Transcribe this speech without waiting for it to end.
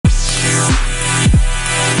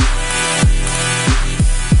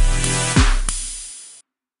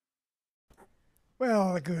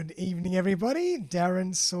Well, good evening, everybody.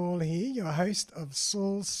 Darren Saul here, your host of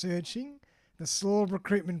Saul Searching, the Saul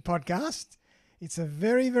Recruitment Podcast. It's a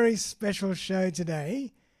very, very special show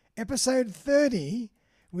today, episode 30,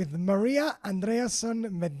 with Maria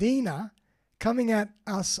Andreasson Medina coming at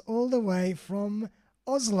us all the way from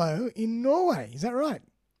Oslo in Norway. Is that right?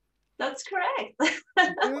 That's correct.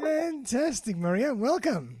 Fantastic, Maria.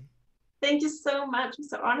 Welcome. Thank you so much. I'm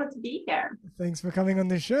so honored to be here. Thanks for coming on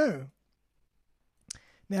the show.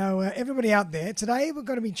 Now, everybody out there, today we're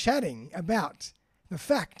going to be chatting about the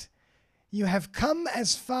fact you have come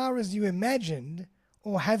as far as you imagined,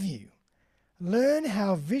 or have you? Learn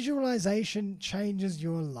how visualization changes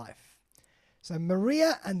your life. So,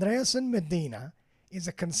 Maria Andreasson Medina is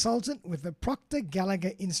a consultant with the Proctor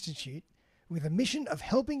Gallagher Institute with a mission of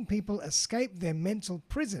helping people escape their mental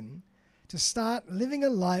prison to start living a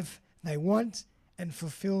life they want and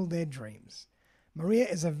fulfill their dreams. Maria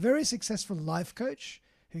is a very successful life coach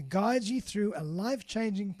who guides you through a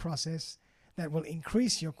life-changing process that will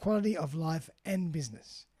increase your quality of life and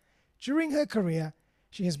business. During her career,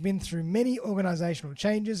 she has been through many organizational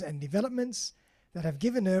changes and developments that have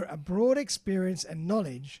given her a broad experience and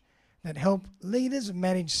knowledge that help leaders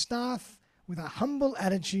manage staff with a humble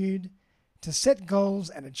attitude to set goals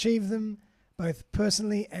and achieve them both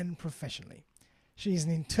personally and professionally. She is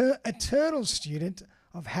an eternal student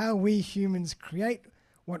of how we humans create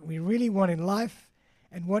what we really want in life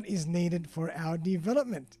and what is needed for our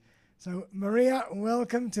development. So, Maria,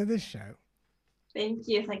 welcome to the show. Thank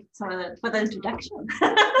you. Thank you for the introduction.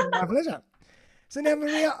 My pleasure. So now,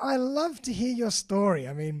 Maria, I love to hear your story.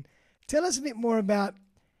 I mean, tell us a bit more about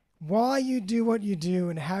why you do what you do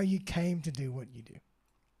and how you came to do what you do.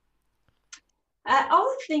 I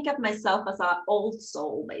always think of myself as an old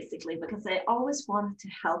soul, basically, because I always wanted to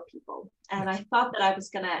help people. And I thought that I was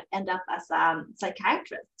going to end up as a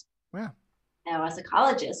psychiatrist. Wow. Or a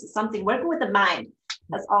psychologist. Something working with the mind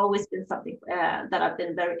has always been something that I've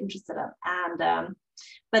been very interested in. And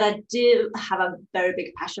but I do have a very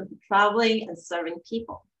big passion for traveling and serving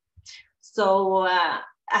people. So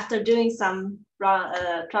after doing some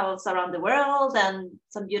travels around the world and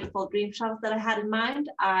some beautiful dream travels that I had in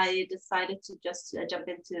mind, I decided to just jump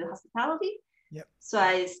into hospitality. Yep. So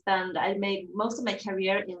I made most of my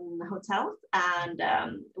career in hotels, and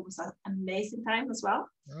it was an amazing time as well.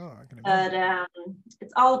 Oh, I can imagine. But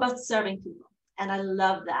it's all about serving people, and I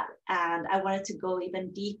love that. And I wanted to go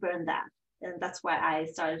even deeper in that, and that's why I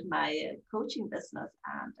started my coaching business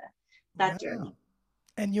and that journey.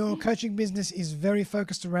 And your coaching business is very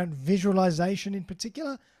focused around visualization in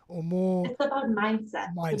particular, or more? It's about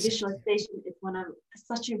mindset. The Mindset. visualization is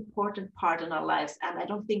such an important part in our lives, and I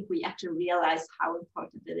don't think we actually realize how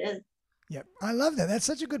important it is. Yep. I love that. That's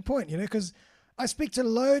such a good point, because I speak to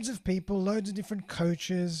loads of people, loads of different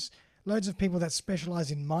coaches, loads of people that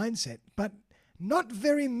specialize in mindset, but not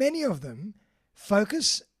very many of them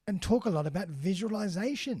focus and talk a lot about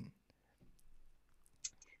visualization.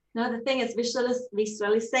 No, the thing is,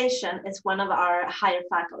 visualization is one of our higher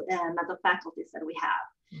mental faculties that we have.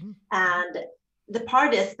 Mm-hmm. And the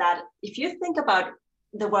part is that if you think about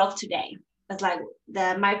the world today, it's like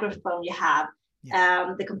the microphone you have,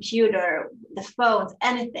 the computer, the phones,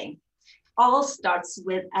 anything, all starts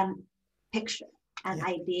with a picture, an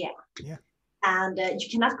idea. Yeah. And you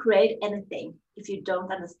cannot create anything if you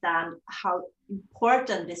don't understand how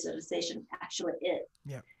important visualization actually is.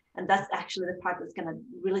 Yeah. And that's actually the part that's going to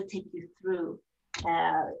really take you through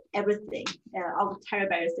everything, all the terror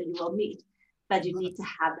barriers that you will meet. But you need to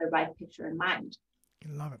have the right picture in mind.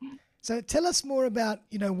 I love it. So tell us more about,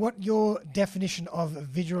 what your definition of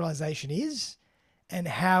visualization is and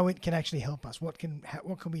how it can actually help us. What can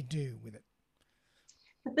we do with it?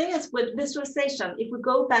 The thing is with visualization, if we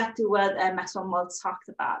go back to what Maxwell Maltz talked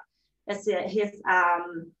about, it's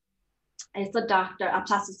a doctor, a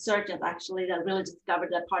plastic surgeon actually, that really discovered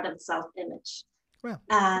that part of self-image. Wow.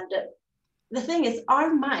 And the thing is,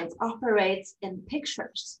 our minds operates in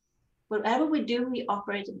pictures. Whatever we do, we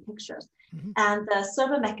operate in pictures. Mm-hmm. And the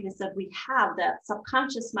servo mechanism we have, the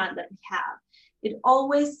subconscious mind that we have, it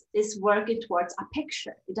always is working towards a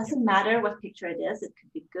picture. It doesn't matter what picture it is. It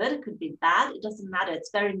could be good, it could be bad. It doesn't matter.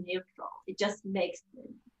 It's very neutral. It just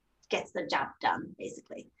gets the job done,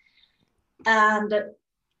 basically. And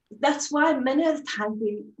that's why many of the times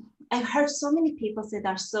I've heard so many people say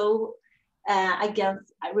they're so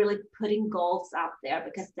against really putting goals out there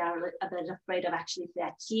because they're a bit afraid of actually if they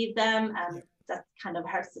achieve them, and that kind of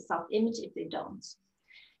hurts the self-image if they don't.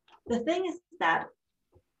 The thing is that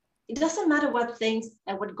it doesn't matter what things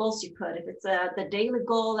and what goals you put, if it's the daily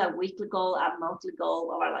goal, a weekly goal, a monthly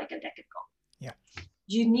goal, or like a decade goal. Yeah.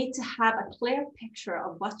 you need to have a clear picture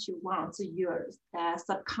of what you want, so your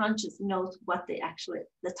subconscious knows what the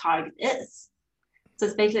target is. So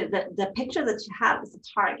it's basically the picture that you have is the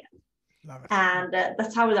target. Love it. And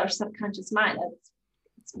that's how our subconscious mind.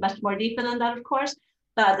 It's much more deeper than that, of course,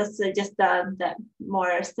 but that's just the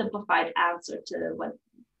more simplified answer to what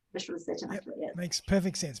visualization actually is. Makes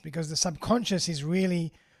perfect sense, because the subconscious is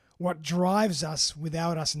really what drives us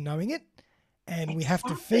without us knowing it, and we have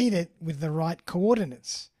to feed it with the right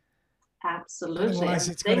coordinates. Absolutely. Otherwise,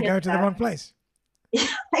 it's going to go to the wrong place.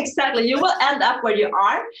 Exactly. You will end up where you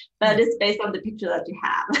are, but it's based on the picture that you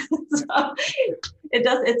have. So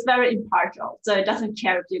it's very impartial. So it doesn't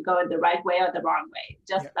care if you go in the right way or the wrong way.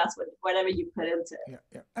 Just that's whatever you put into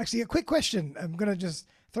it. Actually, a quick question. I'm going to just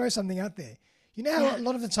throw something out there. You know how a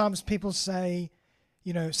lot of the times people say,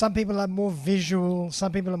 you know, some people are more visual,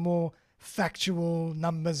 some people are more factual,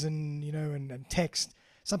 numbers and, you know, and text.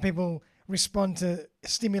 Some people respond to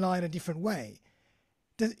stimuli in a different way.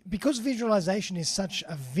 Because visualization is such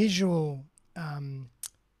a visual,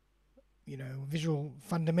 visual,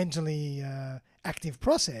 fundamentally active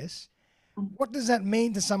process, what does that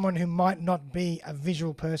mean to someone who might not be a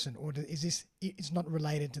visual person, or it's not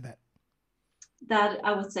related to that? That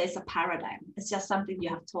I would say is a paradigm. It's just something you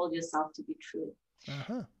have told yourself to be true.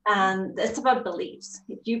 Uh-huh. And it's about beliefs.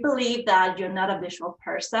 If you believe that you're not a visual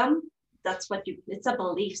person, it's a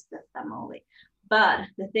belief system only. But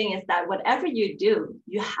the thing is that whatever you do,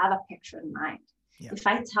 you have a picture in mind. Yeah. If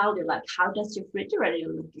I tell you, like, how does your refrigerator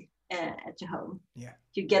look at your home? Yeah.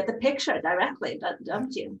 You get the picture directly,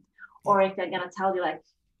 don't you? Yeah. Or if I'm going to tell you, like,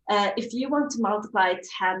 if you want to multiply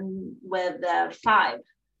 10 with 5,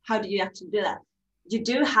 how do you actually do that? You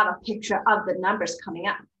do have a picture of the numbers coming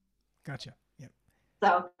up. Gotcha. Yeah.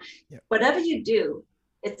 So whatever you do,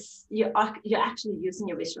 you're actually using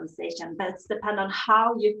your visualization, but it's depend on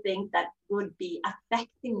how you think that would be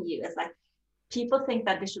affecting you. It's like people think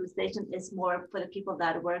that visualization is more for the people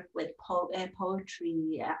that work with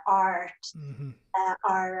poetry, art,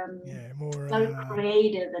 are more very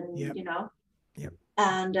creative, and you know. Yep.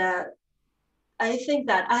 And I think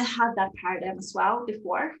that I had that paradigm as well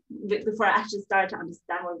before I actually started to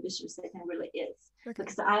understand what visualization really is. Okay.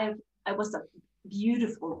 Because I was a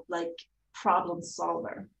beautiful problem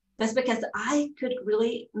solver. That's because I could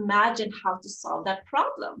really imagine how to solve that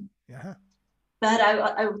problem. Yeah. But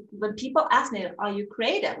I when people ask me, "Are you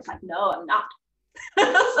creative?" I was like, "No, I'm not."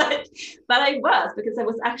 But I was, because I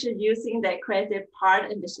was actually using the creative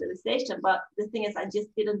part in visualization. But the thing is, I just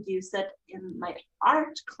didn't use it in my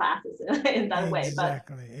art classes in that way. But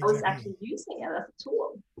I was actually using it as a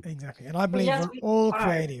tool. Exactly. And I believe we're all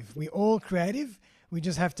creative. We're all creative. We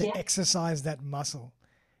just have to exercise that muscle.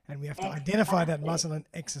 And we have to identify that muscle and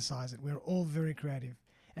exercise it. We're all very creative.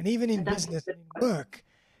 And even in business and in work,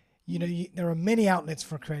 you know, there are many outlets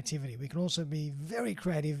for creativity. We can also be very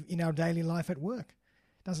creative in our daily life at work.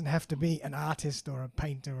 It doesn't have to be an artist or a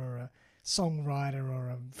painter or a songwriter or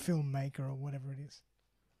a filmmaker or whatever it is.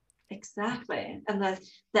 Exactly. And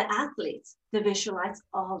the athletes, they visualize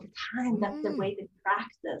all the time. That's the way they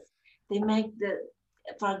practice. They make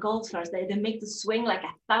for golfers, they make the swing like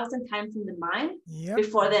 1,000 times in the mind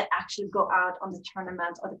before they actually go out on the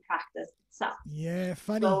tournament or the practice itself. Yeah,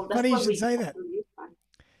 funny you should say that.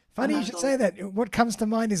 Funny you should say that. What comes to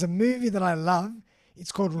mind is a movie that I love.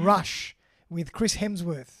 It's called Rush with Chris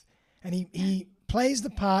Hemsworth. And he plays the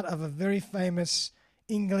part of a very famous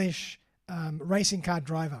English racing car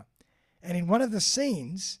driver. And in one of the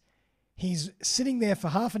scenes, he's sitting there for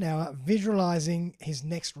half an hour visualizing his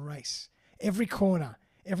next race. Every corner,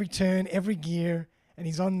 every turn, every gear. And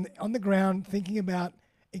he's on the ground thinking about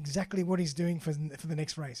exactly what he's doing for the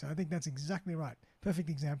next race. I think that's exactly right. Perfect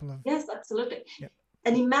example of... Yes, absolutely. Yep.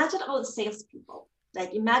 And imagine all the salespeople.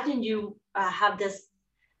 Like, imagine you have this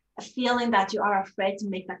feeling that you are afraid to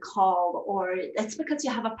make that call, or it's because you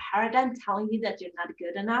have a paradigm telling you that you're not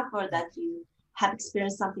good enough, or that you have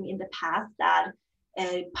experienced something in the past that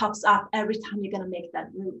pops up every time you're going to make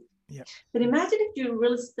that move. Yep. But imagine if you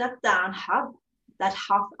really step down, have that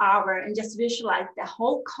half hour and just visualize the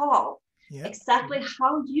whole call. Yep. Exactly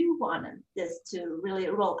how you wanted this to really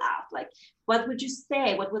roll out. Like, what would you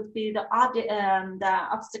say? What would be the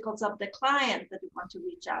obstacles of the client that you want to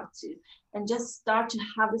reach out to? And just start to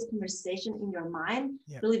have this conversation in your mind,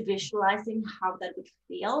 really visualizing how that would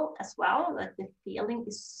feel as well. Like, the feeling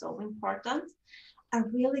is so important.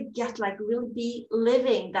 And really really be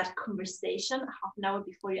living that conversation half an hour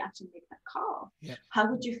before you actually make that call. Yep. How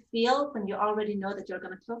would you feel when you already know that you're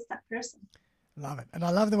going to close that person? Love it. And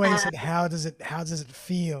I love the way you said, how does it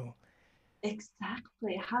feel?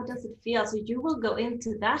 Exactly. How does it feel? So you will go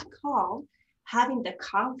into that call having the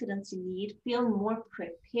confidence you need, feeling more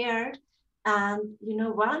prepared. And you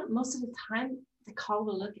know what? Most of the time, the call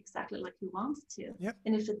will look exactly like you want it to. Yep.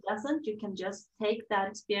 And if it doesn't, you can just take that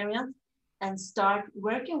experience and start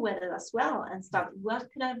working with it as well, and start, what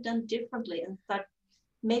could I have done differently, and start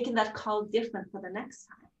making that call different for the next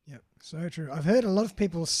time. Yeah, so true. I've heard a lot of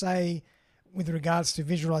people say, with regards to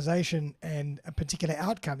visualization and a particular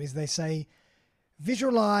outcome, is they say,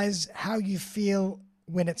 visualize how you feel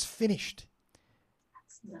when it's finished.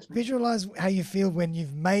 Visualize how you feel when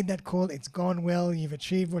you've made that call, it's gone well, you've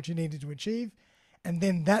achieved what you needed to achieve, and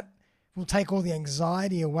then that will take all the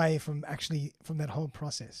anxiety away from that whole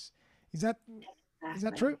process. Is that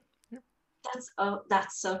true? Yep.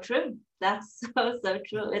 That's so true. That's so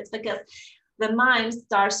true. It's because the mind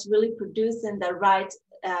starts really producing the right,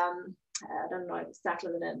 I don't know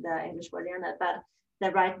exactly the English word in it, but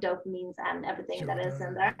the right dopamines and everything that is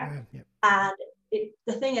in there. Yep. And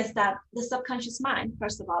the thing is that the subconscious mind,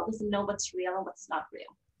 first of all, doesn't know what's real and what's not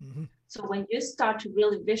real. Mm-hmm. So when you start to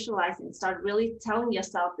really visualize and start really telling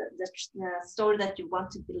yourself that the story that you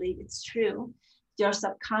want to believe it's true, your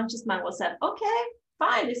subconscious mind will say, okay,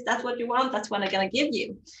 fine, if that's what you want, that's what I'm going to give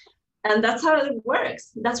you. And that's how it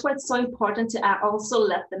works. That's why it's so important to also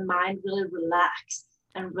let the mind really relax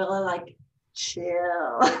and really like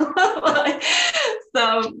chill.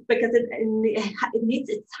 So because it needs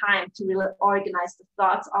its time to really organize the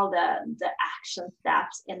thoughts, all the action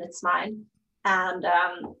steps in its mind. And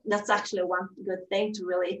that's actually one good thing to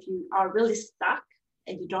really, if you are really stuck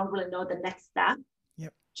and you don't really know the next step,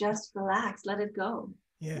 just relax, let it go.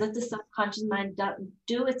 Let the subconscious mind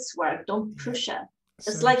do its work. Don't push it.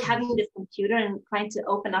 It's like having this computer and trying to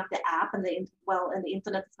open up the app, and the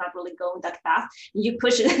internet is not really going that fast. You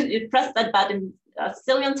push it, you press that button a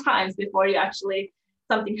zillion times before you actually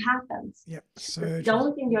something happens. The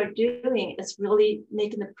only thing you're doing is really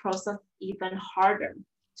making the process even harder.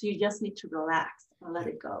 So you just need to relax and let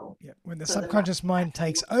it go. When the subconscious mind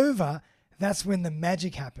takes over, that's when the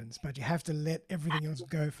magic happens. But you have to let everything else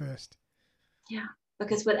go first. Yeah,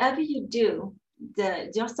 because whatever you do,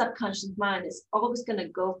 your subconscious mind is always going to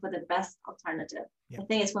go for the best alternative. The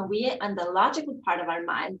thing is, when we and the logical part of our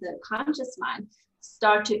mind, the conscious mind,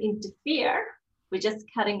 start to interfere, we're just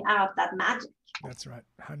cutting out that magic. That's right,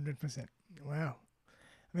 100%. Wow.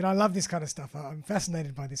 I mean, I love this kind of stuff. I'm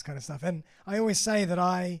fascinated by this kind of stuff. And I always say that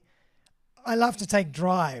I love to take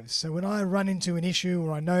drives. So when I run into an issue,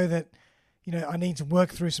 or I know that, I need to work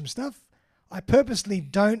through some stuff, I purposely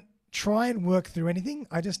don't try and work through anything.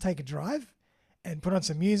 I just take a drive and put on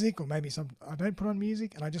some music, or maybe I don't put on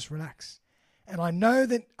music, and I just relax. And I know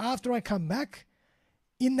that after I come back,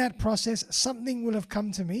 in that process, something will have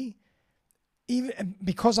come to me, even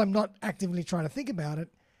because I'm not actively trying to think about it,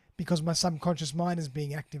 because my subconscious mind is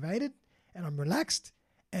being activated and I'm relaxed,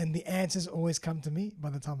 and the answers always come to me by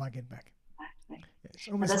the time I get back.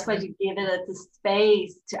 And that's why you give it the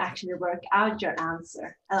space to actually work out your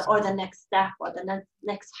answer, or the next step, or the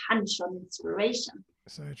next hunch or inspiration.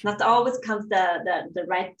 So true. Not always comes the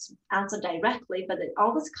right answer directly, but it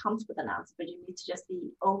always comes with an answer. But you need to just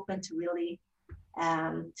be open to really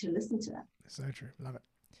to listen to it. So true. Love it.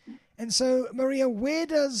 And so, Maria, where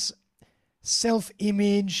does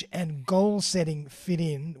self-image and goal setting fit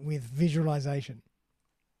in with visualization?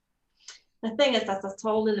 The thing is, as I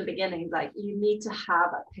told in the beginning, like you need to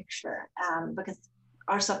have a picture, because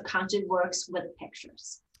our subconscious works with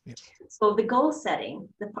pictures. So the goal setting,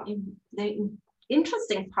 the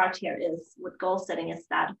interesting part here is with goal setting is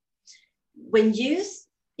that when if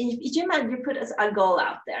you imagine you put a goal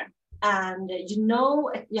out there, and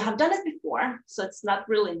you have done it before, so it's not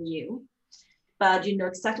really new, but you know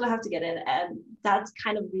exactly how to get it, and that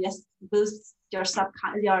kind of boosts your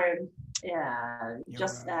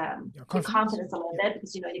your confidence a little bit,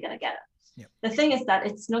 because you know you're gonna get it. The thing is that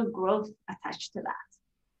it's no growth attached to that,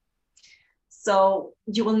 so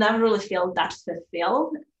you will never really feel that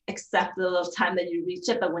fulfilled, except the little time that you reach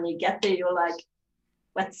it. But when you get there, you're like,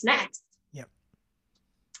 what's next?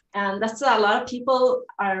 And that's why a lot of people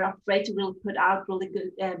are afraid to really put out really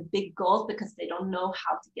good big goals, because they don't know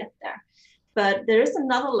how to get there. But there is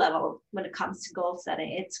another level when it comes to goal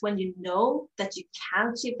setting. It's when you know that you can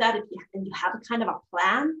achieve that, and you have a kind of a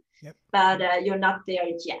plan, but you're not there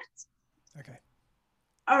yet. Okay.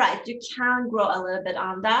 All right, you can grow a little bit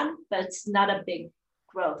on that, but it's not a big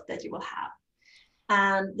growth that you will have.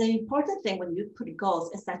 And the important thing when you put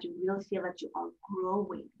goals is that you really feel that you are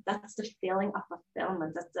growing. That's the feeling of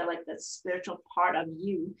fulfillment. That's the spiritual part of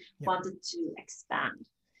you wanted to expand.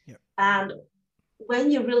 And when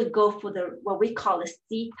you really go for what we call the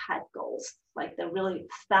C-type goals, like the really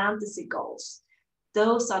fantasy goals,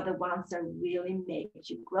 those are the ones that really make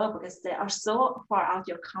you grow, because they are so far out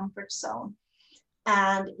your comfort zone.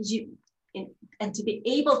 And and to be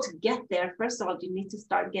able to get there, first of all, you need to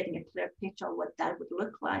start getting a clear picture of what that would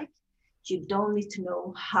look like. You don't need to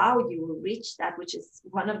know how you will reach that, which is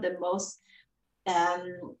one of the most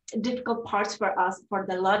difficult parts for us, for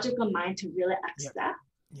the logical mind to really accept.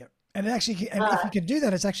 Yep. And actually, and if you can do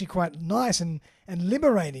that, it's actually quite nice and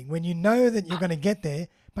liberating when you know that you're going to get there,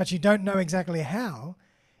 but you don't know exactly how.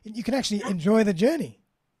 You can actually enjoy the journey.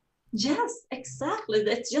 Yes, exactly.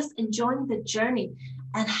 It's just enjoying the journey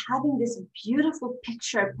and having this beautiful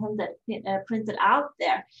picture printed out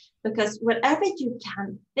there, because whatever you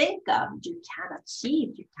can think of, you can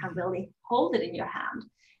achieve, you can really hold it in your hand.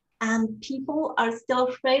 And people are still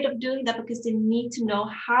afraid of doing that because they need to know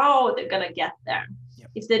how they're going to get there.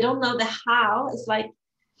 Yep. If they don't know the how, it's like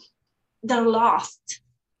they're lost.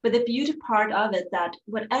 But the beauty part of it, that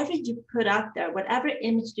whatever you put out there, whatever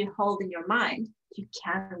image you hold in your mind, you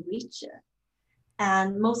can reach it.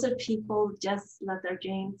 And most of the people just let their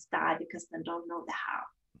dreams die because they don't know the how.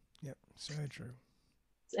 Yep, so true.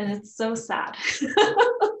 And it's so sad.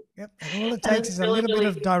 Yep, and all it takes is a little bit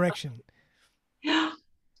of direction.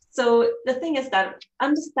 So the thing is that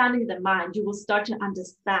understanding the mind, you will start to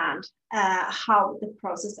understand how the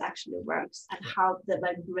process actually works and how the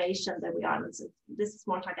vibration that we are. So this is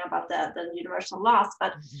more talking about the universal laws,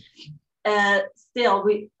 but still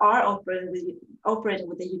we are operating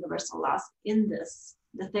with the universal laws in this.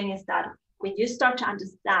 The thing is that when you start to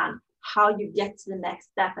understand how you get to the next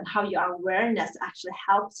step and how your awareness actually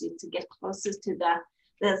helps you to get closer to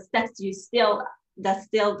the steps you still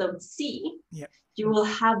don't see, yep. You will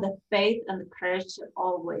have the faith and the courage to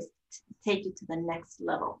always take you to the next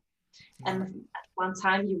level. And at one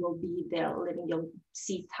time you will be there living your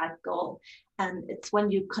C-type goal. And it's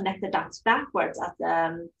when you connect the dots backwards, as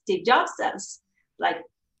Steve Jobs says, like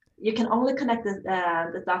you can only connect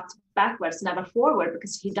the dots backwards, never forward,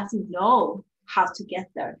 because he doesn't know how to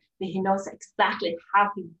get there, but he knows exactly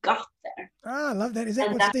how he got there. I love that. Is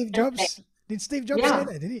that what Steve Jobs... Did Steve Jobs say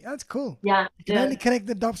that? Did he? That's cool. Yeah. You can only connect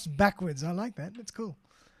the dots backwards. I like that. That's cool.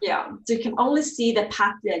 Yeah. So you can only see the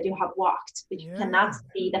path that you have walked, but you cannot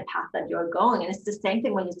see the path that you're going. And it's the same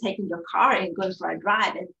thing when you're taking your car and going for a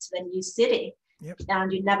drive into a new city. Yep.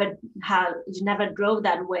 And you never drove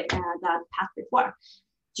that way, that path before.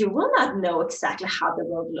 You will not know exactly how the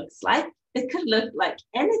road looks like. It could look like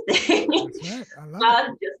anything. That's right. I love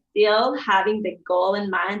but just still having the goal in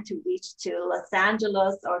mind to reach to Los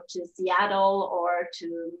Angeles or to Seattle or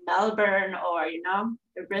to Melbourne or,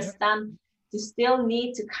 Brisbane, you still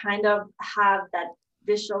need to kind of have that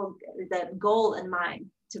goal in mind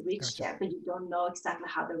to reach there, but you don't know exactly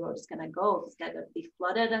how the road is going to go. It's going to be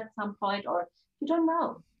flooded at some point, or you don't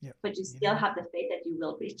know, but you still have the faith that you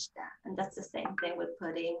will reach there. And that's the same thing with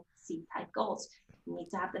putting C-type goals. You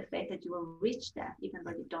need to have the faith that you will reach there, even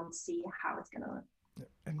though you don't see how it's going to look.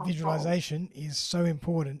 And visualization is so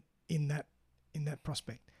important in that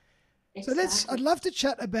prospect. Exactly. So I'd love to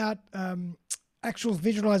chat about actual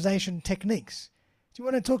visualization techniques. Do you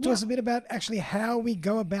want to talk to us a bit about actually how we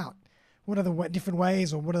go about? What are the different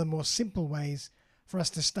ways, or what are the more simple ways for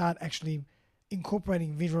us to start actually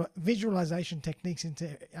incorporating visualization techniques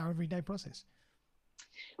into our everyday process?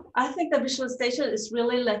 I think the visualization is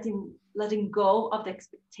really letting go of the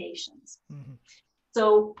expectations. Mm-hmm.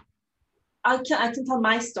 So I can tell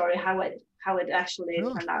my story how it actually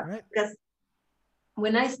turned out. Right. Because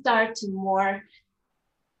when I started to more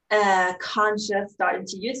conscious starting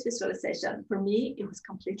to use visualization, for me it was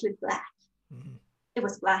completely black. Mm-hmm. It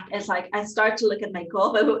was black. It's like I started to look at my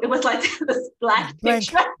goal, but it was like this black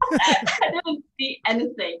picture. I didn't see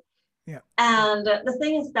anything. Yeah. And the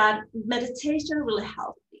thing is that meditation really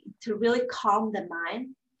helped me to really calm the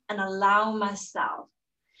mind and allow myself.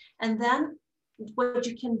 And then what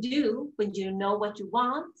you can do when you know what you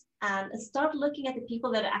want, and start looking at the people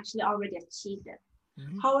that actually already achieved it.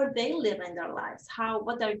 Mm-hmm. How are they living their lives?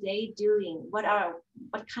 What are they doing? What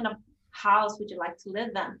kind of house would you like to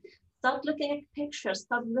live in? Start looking at pictures,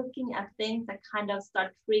 start looking at things that kind of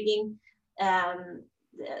start triggering the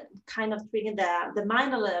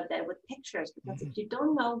mind a little bit with pictures. Because if you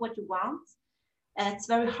don't know what you want, it's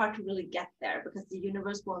very hard to really get there, because the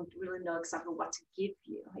universe won't really know exactly what to give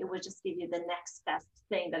you. It will just give you the next best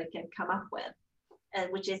thing that it can come up with,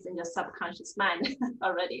 which is in your subconscious mind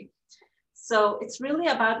already. So it's really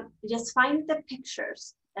about just finding the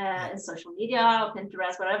pictures in social media,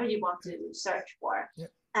 Pinterest, whatever you want to search for.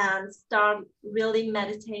 Yep. And start really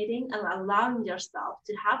meditating and allowing yourself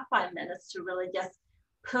to have 5 minutes to really just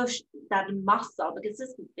push that muscle, because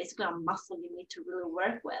this is basically a muscle you need to really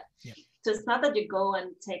work with. Yeah. So it's not that you go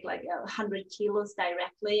and take like 100 kilos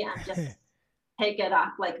directly and just take it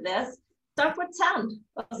up like this. Start with 10,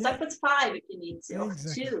 or start with 5 if you need to, or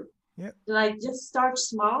 2. Yep. Like just start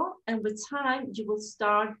small, and with time you will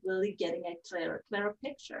start really getting a clearer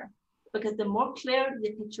picture. Because the more clear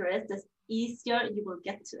the picture is, the easier you will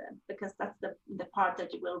get to it. Because that's the part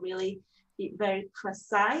that you will really be very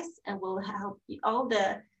precise and will help you. All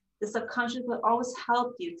the subconscious will always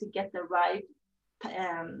help you to get the right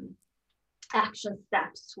action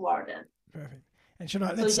steps toward it. Perfect. And should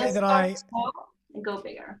I, let's say that I small and go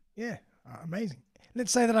bigger. Yeah, amazing.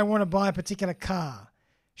 Let's say that I want to buy a particular car.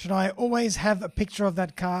 Should I always have a picture of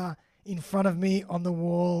that car in front of me on the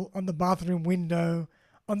wall, on the bathroom window,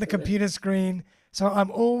 on the computer screen? So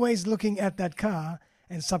I'm always looking at that car,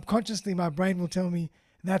 and subconsciously my brain will tell me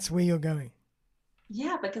that's where you're going.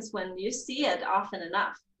 Yeah, because when you see it often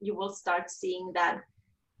enough, you will start seeing that,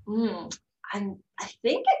 I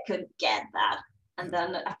think I could get that. And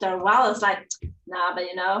then after a while, it's like, nah, but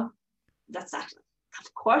that's actually,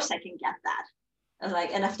 of course I can get that.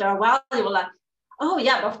 And after a while, you will like, oh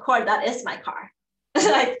yeah, of course, that is my car.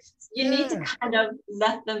 You need to kind of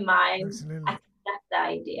let the mind accept the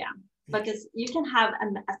idea. Because you can have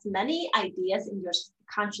as many ideas in your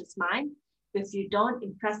conscious mind, but if you don't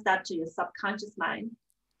impress that to your subconscious mind,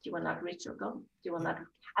 you will not reach your goal. You will not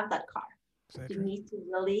have that car. So you need to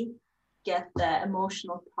really get the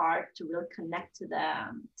emotional part to really connect to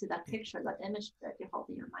that picture, that image that you hold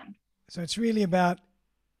in your mind. So it's really about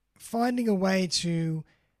finding a way to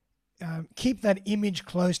keep that image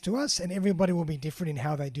close to us, and everybody will be different in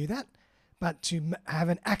how they do that, but to have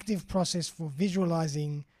an active process for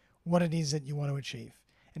visualizing what it is that you want to achieve.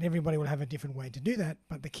 And everybody will have a different way to do that,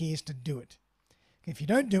 but the key is to do it. If you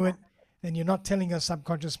don't do it, then you're not telling your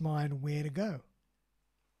subconscious mind where to go.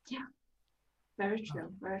 Yeah, very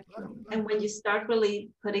true, very true. And when you start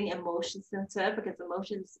really putting emotions into it, because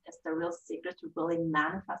emotions is the real secret to really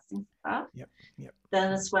manifesting stuff,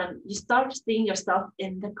 then it's when you start seeing yourself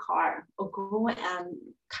in the car, or go and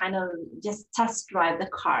kind of just test drive the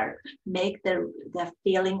car, make the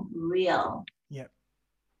feeling real. Yep.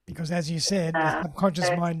 Because as you said, the subconscious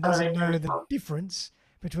mind doesn't know the difference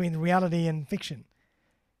between reality and fiction.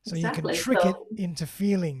 So you can trick it into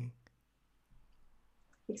feeling.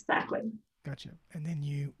 Exactly. Gotcha. And then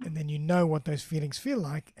you know what those feelings feel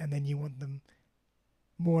like, and then you want them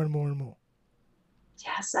more and more and more.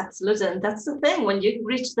 Yes, absolutely. And that's the thing. When you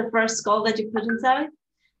reach the first goal that you put inside,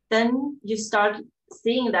 then you start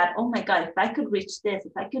seeing that, oh my God, if I could reach this,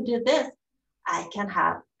 if I could do this, I can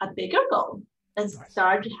have a bigger goal. And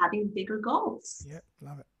start having bigger goals. Yeah,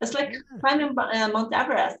 love it. It's like climbing Mount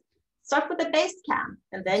Everest. Start with the base camp,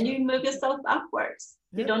 and then you move yourself upwards.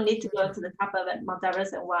 You don't need to go to the top of Mount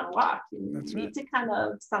Everest in one walk. You need to kind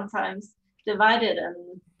of sometimes divide it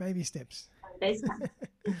and baby steps. Base camp.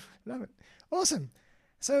 Love it. Awesome.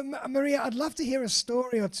 So Maria, I'd love to hear a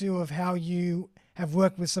story or two of how you have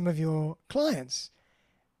worked with some of your clients.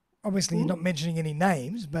 Obviously, you're not mentioning any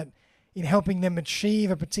names, but in helping them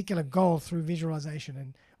achieve a particular goal through visualization.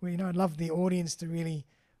 And I'd love the audience to really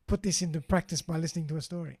put this into practice by listening to a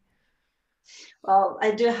story. Well,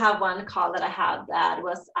 I do have one call that I had that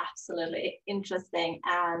was absolutely interesting.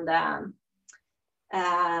 And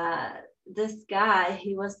this guy,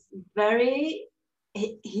 he was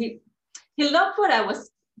he loved what I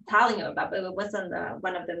was telling him about, but it wasn't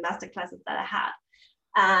one of the master classes that I had.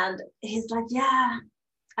 And he's like, yeah,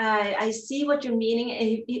 I see what you're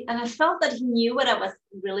meaning. And I felt that he knew what I was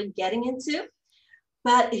really getting into,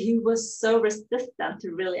 but he was so resistant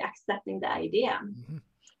to really accepting the idea. Mm-hmm.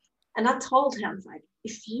 And I told him, like,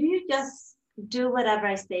 if you just do whatever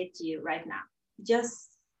I say to you right now,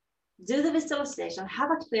 just do the visualization, have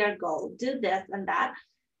a clear goal, do this and that,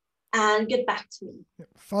 and get back to me.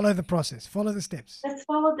 Follow the process, follow the steps. Let's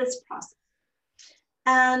follow this process.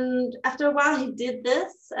 And after a while, he did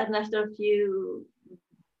this. And after a few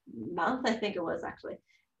months, I think it was actually,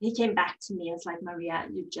 he came back to me and was like, Maria,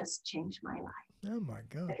 you just changed my life. Oh my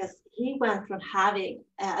God. Because he went from having,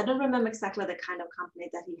 I don't remember exactly the kind of company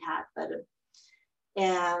that he had, but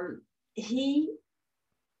he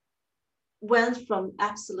went from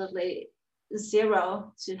absolutely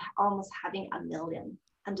zero to almost having $1 million,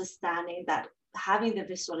 understanding that having the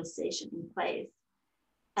visualization in place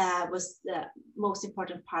was the most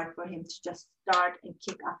important part for him to just start and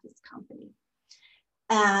kick off his company.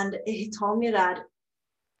 And he told me that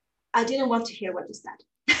I didn't want to hear what you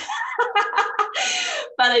said,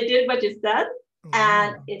 but I did what you said.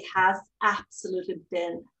 And it has absolutely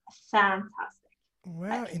been fantastic.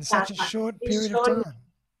 Wow, in such a short period of time.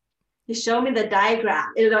 He showed me the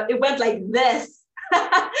diagram. It went like this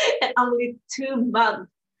in only 2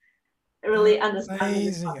 months. really understanding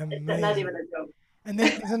this Amazing, concept. It's not even amazing. a joke. And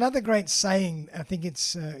there's another great saying. I think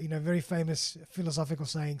it's very famous philosophical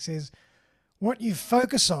saying says, "What you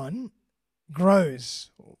focus on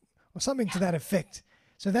grows," or something to that effect.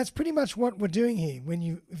 So that's pretty much what we're doing here.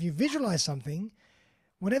 If you visualize something,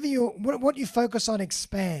 what you focus on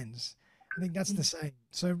expands. I think that's the same.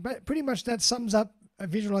 So pretty much that sums up a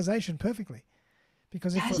visualization perfectly.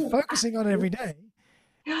 Because if we're focusing on it every day,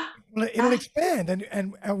 well, it'll expand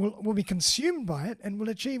and we'll be consumed by it and we'll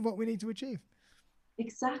achieve what we need to achieve.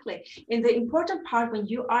 Exactly. And the important part when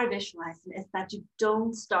you are visualizing is that you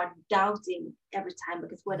don't start doubting every time,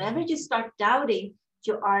 because whenever you start doubting,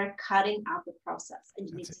 you are cutting out the process and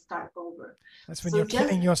you need to start over. That's when you're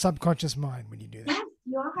killing your subconscious mind when you do that. Yes,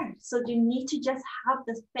 you are. So you need to just have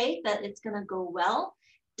the faith that it's going to go well,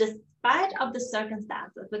 despite of the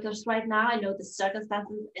circumstances, because right now I know the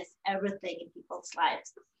circumstances is everything in people's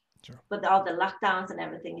lives. Sure. With all the lockdowns and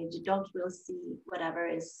everything, and you don't really see whatever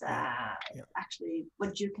is actually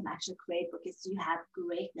what you can actually create, because you have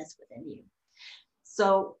greatness within you.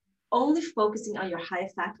 So only focusing on your high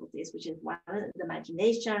faculties, which is one, the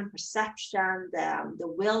imagination, perception, the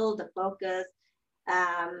will, the focus,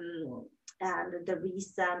 and the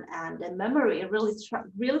reason and the memory,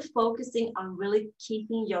 really focusing on really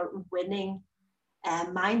keeping your winning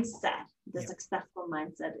mindset, the successful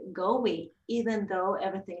mindset going, even though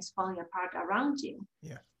everything is falling apart around you.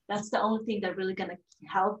 Yeah. That's the only thing that really going to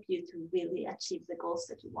help you to really achieve the goals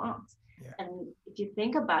that you want. Yeah. And if you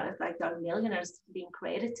think about it, like there are millionaires being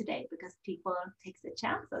created today because people take the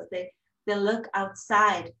chances. They look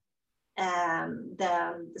outside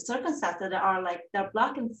the circumstances that are like, they're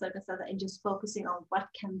blocking the circumstances and just focusing on what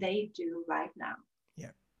can they do right now.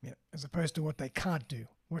 Yeah. Yeah. As opposed to what they can't do.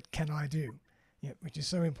 What can I do? Yeah, which is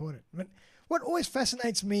so important. But what always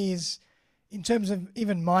fascinates me is in terms of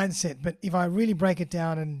even mindset, but if I really break it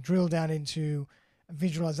down and drill down into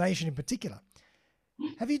visualization in particular,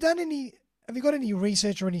 have you got any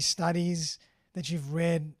research or any studies that you've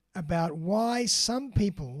read about why some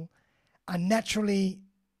people are naturally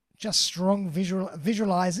just strong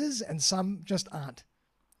visualizers and some just aren't?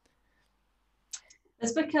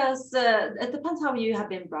 It's because it depends how you have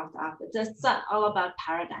been brought up. It's all about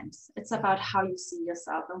paradigms. It's about how you see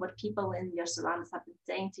yourself and what people in your surroundings have been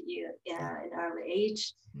saying to you in early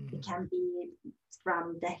age. Mm-hmm. It can be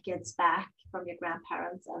from decades back, from your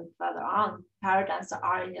grandparents and further on. Paradigms that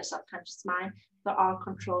are in your subconscious mind that are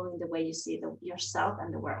controlling the way you see yourself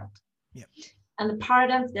and the world. Yeah. And the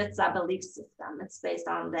paradigms, that's a belief system. It's based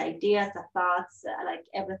on the ideas, the thoughts, like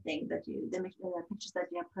everything that the pictures that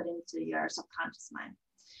you have put into your subconscious mind.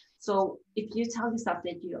 So if you tell yourself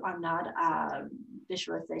that you are not a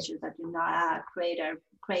visualization, that you're not a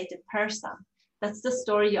creative person, that's the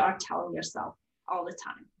story you are telling yourself all the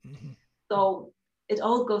time. Mm-hmm. So it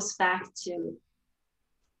all goes back to,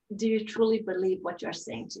 do you truly believe what you're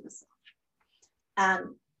saying to yourself?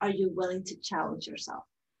 And are you willing to challenge yourself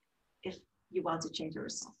if you want to change your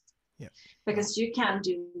result? Yeah. Because you can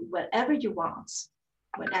do whatever you want,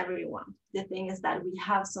 whenever you want. The thing is that we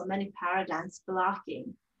have so many paradigms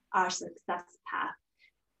blocking our success path,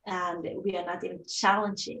 and we are not even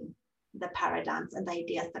challenging the paradigms and the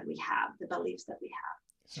ideas that we have, the beliefs that we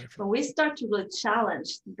have. So when we start to really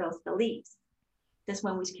challenge those beliefs, that's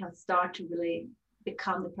when we can start to really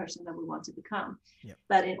become the person that we want to become. Yep.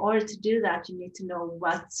 But in order to do that, you need to know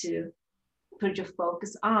what to put your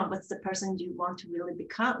focus on. What's the person you want to really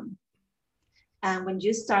become? And when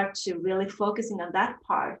you start to really focusing on that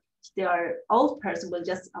part, their old person will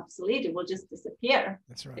just obsolete, it will just disappear.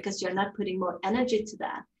 That's right. Because you're not putting more energy to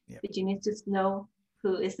that. Yep. But you need to know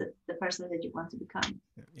who is the person that you want to become.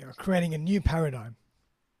 You're creating a new paradigm.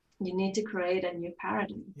 You need to create a new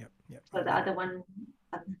paradigm. Yep. So the other one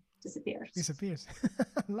disappears.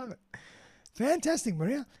 I love it. Fantastic,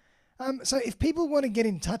 Maria. So if people want to get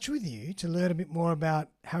in touch with you to learn a bit more about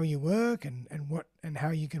how you work and how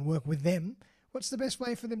you can work with them, what's the best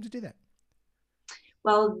way for them to do that?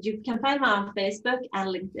 Well, you can find me on Facebook and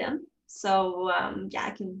LinkedIn. So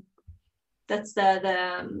I can. That's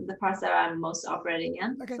the parts that I'm most operating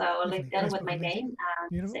in. Okay, so LinkedIn Facebook with my name,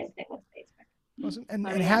 and same thing with Facebook. Awesome.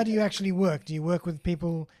 And how do you actually work? Do you work with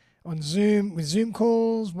people on Zoom, with Zoom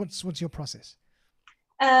calls? What's your process?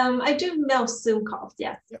 I do most Zoom calls.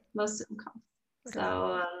 Yes, yep. Most Zoom calls. Okay.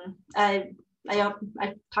 So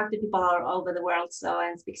I talk to people all over the world. So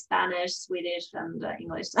I speak Spanish, Swedish, and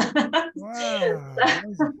English. Wow.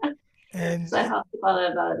 And so I help people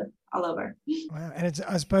all over. Wow. And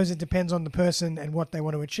I suppose it depends on the person and what they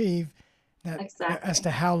want to achieve, as to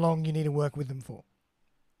how long you need to work with them for.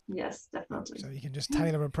 Yes, definitely. So you can just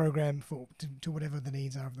tailor a program to whatever the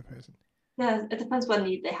needs are of the person. Yeah, it depends what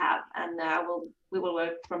need they have, and we will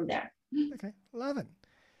work from there. Okay, love it.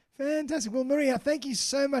 Fantastic. Well, Maria, thank you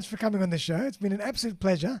so much for coming on the show. It's been an absolute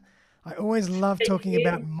pleasure. I always love Thank talking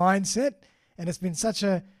about you. mindset, and it's been such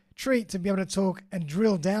a treat to be able to talk and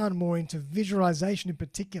drill down more into visualization in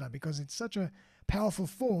particular, because it's such a powerful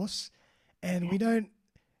force, and we don't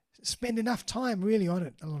spend enough time really on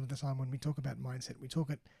it a lot of the time when we talk about mindset. We talk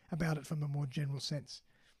about it from a more general sense.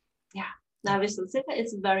 Yeah. Now, visualization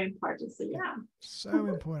is very important. So yeah. So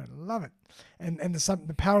important. Love it. And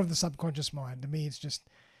the power of the subconscious mind, to me,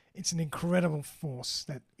 it's an incredible force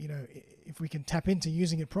that, if we can tap into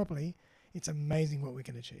using it properly, it's amazing what we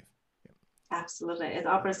can achieve. Absolutely. It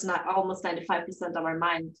operates not almost 95% of our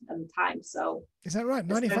mind and time. So is that right?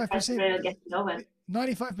 it's very 95%. fast to really get to know it.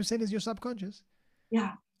 95% is your subconscious.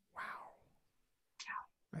 Yeah. Wow.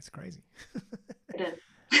 That's crazy. It is.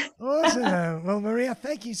 Awesome. Well, Maria,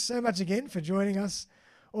 thank you so much again for joining us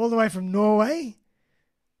all the way from Norway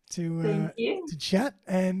to chat.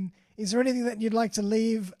 And is there anything that you'd like to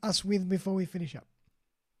leave us with before we finish up?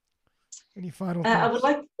 Any final thoughts? I would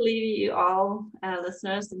like to leave you all,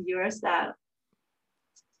 listeners and viewers, that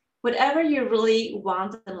whatever you really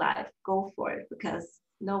want in life, go for it, because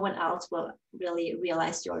no one else will really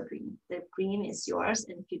realize your dream. The dream is yours,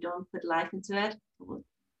 and if you don't put life into it,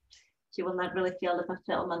 you will not really feel the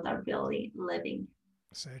fulfillment of really living.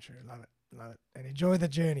 So true. Love it. Love it. And enjoy the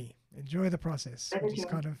journey. Enjoy the process. Just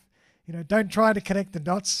kind of, don't try to connect the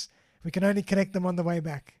dots. We can only connect them on the way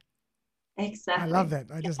back. Exactly. I love that.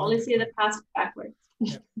 I just only see the past backwards.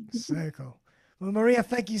 Yep. So cool. Well, Maria,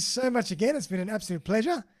 thank you so much again. It's been an absolute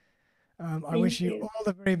pleasure. I wish you all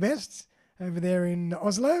the very best over there in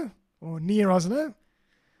Oslo, or near Oslo.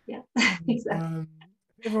 Yeah, exactly.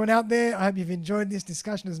 Everyone out there, I hope you've enjoyed this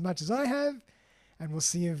discussion as much as I have, and we'll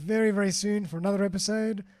see you very, very soon for another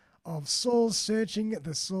episode of Soul Searching,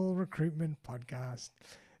 the Soul Recruitment Podcast.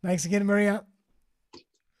 Thanks again, Maria.